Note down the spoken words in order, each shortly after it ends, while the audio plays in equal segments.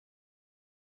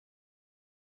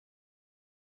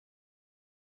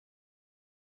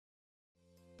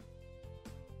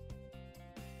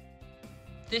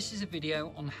This is a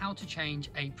video on how to change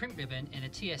a print ribbon in a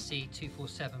TSC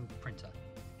 247 printer.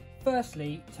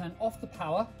 Firstly, turn off the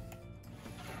power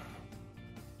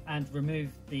and remove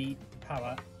the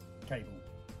power cable.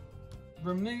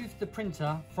 Remove the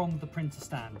printer from the printer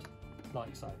stand,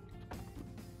 like so.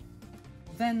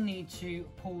 Then need to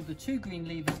pull the two green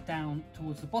levers down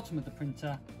towards the bottom of the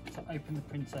printer to open the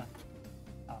printer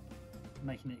up,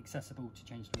 making it accessible to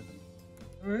change the ribbon.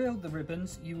 To reveal the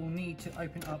ribbons, you will need to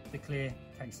open up the clear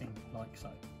casing like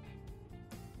so.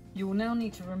 You will now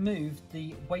need to remove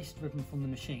the waste ribbon from the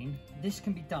machine. This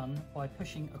can be done by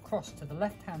pushing across to the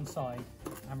left hand side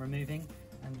and removing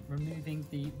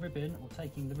the ribbon, or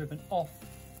taking the ribbon off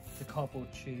the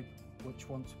cardboard tube which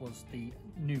once was the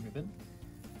new ribbon.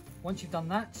 Once you've done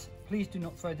that, please do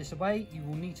not throw this away. You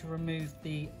will need to remove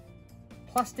the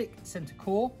plastic centre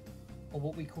core, or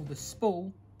what we call the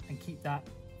spool, and keep that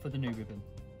for the new ribbon.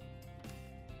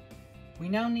 We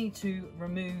now need to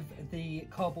remove the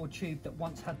cardboard tube that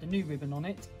once had the new ribbon on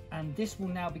it, and this will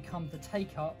now become the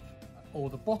take-up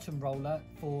or the bottom roller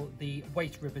for the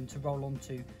waste ribbon to roll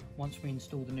onto once we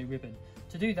install the new ribbon.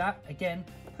 To do that, again,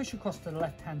 push across to the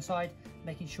left-hand side,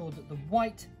 making sure that the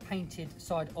white painted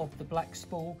side of the black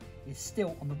spool is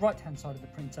still on the right-hand side of the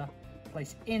printer.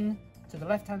 Place in to the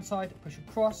left-hand side, push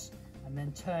across, and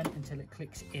then turn until it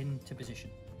clicks into position.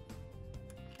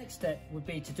 Next step would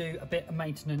be to do a bit of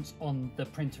maintenance on the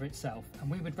printer itself, and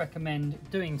we would recommend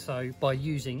doing so by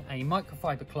using a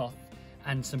microfiber cloth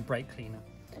and some brake cleaner.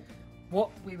 What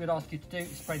we would ask you to do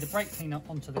is spray the brake cleaner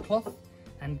onto the cloth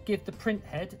and give the print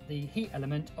head, the heat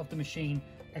element of the machine,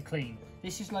 a clean.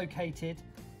 This is located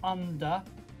under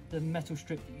the metal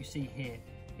strip that you see here.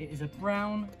 It is a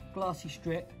brown glassy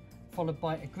strip followed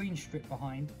by a green strip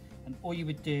behind, and all you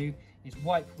would do is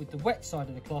wipe with the wet side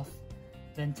of the cloth,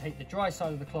 then take the dry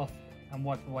side of the cloth and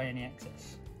wipe away any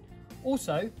excess.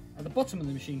 Also, at the bottom of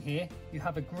the machine here, you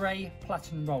have a grey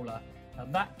platen roller. Now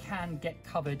that can get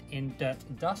covered in dirt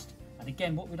and dust, and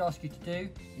again what we'd ask you to do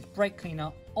is brake cleaner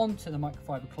onto the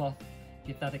microfiber cloth,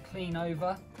 give that a clean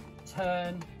over,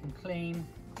 turn and clean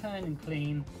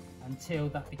until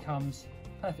that becomes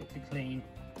perfectly clean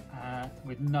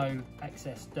with no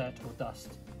excess dirt or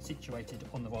dust situated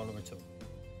on the roller at all.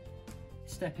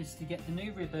 Step is to get the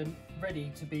new ribbon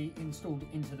ready to be installed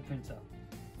into the printer.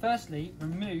 Firstly,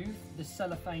 remove the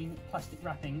cellophane plastic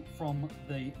wrapping from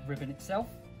the ribbon itself.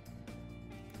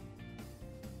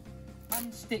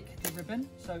 Unstick the ribbon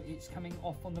so it's coming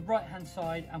off on the right hand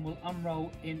side and will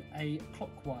unroll in a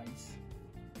clockwise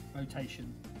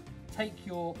rotation. Take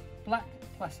your black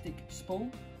plastic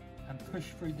spool and push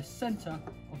through the centre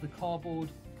of the cardboard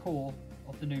core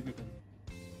of the new ribbon.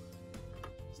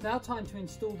 It's now time to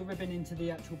install the ribbon into the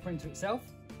actual printer itself.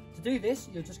 To do this,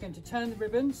 you're just going to turn the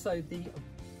ribbon so the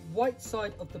white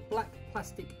side of the black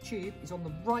plastic tube is on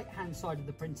the right hand side of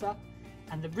the printer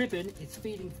and the ribbon is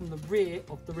feeding from the rear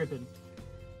of the ribbon.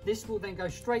 This will then go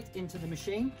straight into the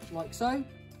machine like so.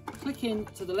 Click in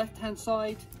to the left hand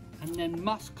side and then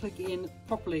must click in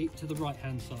properly to the right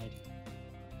hand side.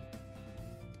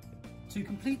 To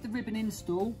complete the ribbon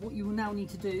install, what you will now need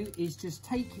to do is just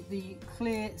take the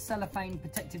clear cellophane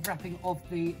protective wrapping of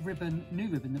the new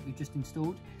ribbon that we've just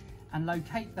installed, and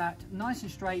locate that nice and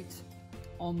straight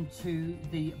onto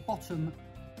the bottom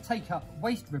take-up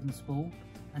waste ribbon spool,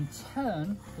 and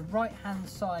turn the right hand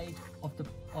side of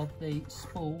the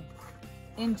spool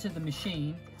into the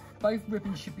machine. Both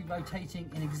ribbons should be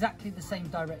rotating in exactly the same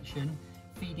direction,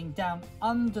 feeding down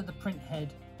under the print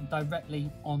head and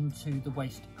directly onto the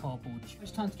waste cardboard.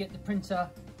 It's time to get the printer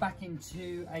back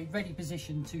into a ready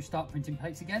position to start printing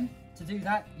plates again. To do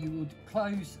that, you would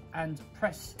close and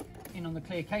press in on the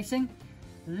clear casing,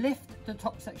 lift the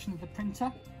top section of the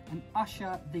printer and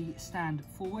usher the stand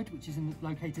forward, which is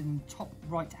located in the top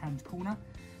right hand corner.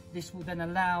 This will then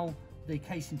allow the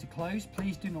casing to close.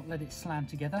 Please do not let it slam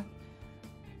together.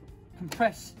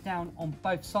 Compress down on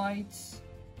both sides,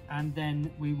 and then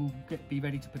we will be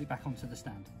ready to put it back onto the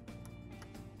stand.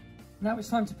 Now it's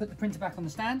time to put the printer back on the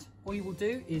stand. All you will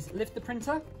do is lift the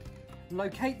printer,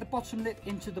 locate the bottom lip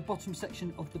into the bottom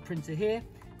section of the printer here,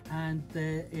 and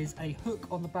there is a hook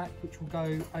on the back which will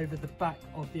go over the back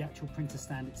of the actual printer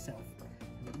stand itself.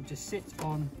 And it will just sit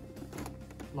on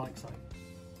like so.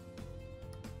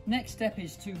 Next step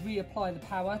is to reapply the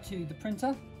power to the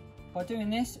printer. By doing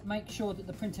this, make sure that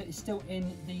the printer is still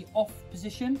in the off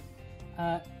position.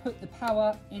 Put the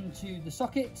power into the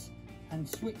socket and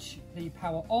switch the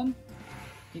power on.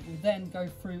 It will then go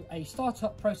through a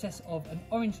startup process of an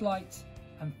orange light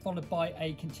and followed by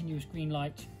a continuous green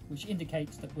light, which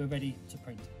indicates that we're ready to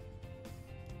print.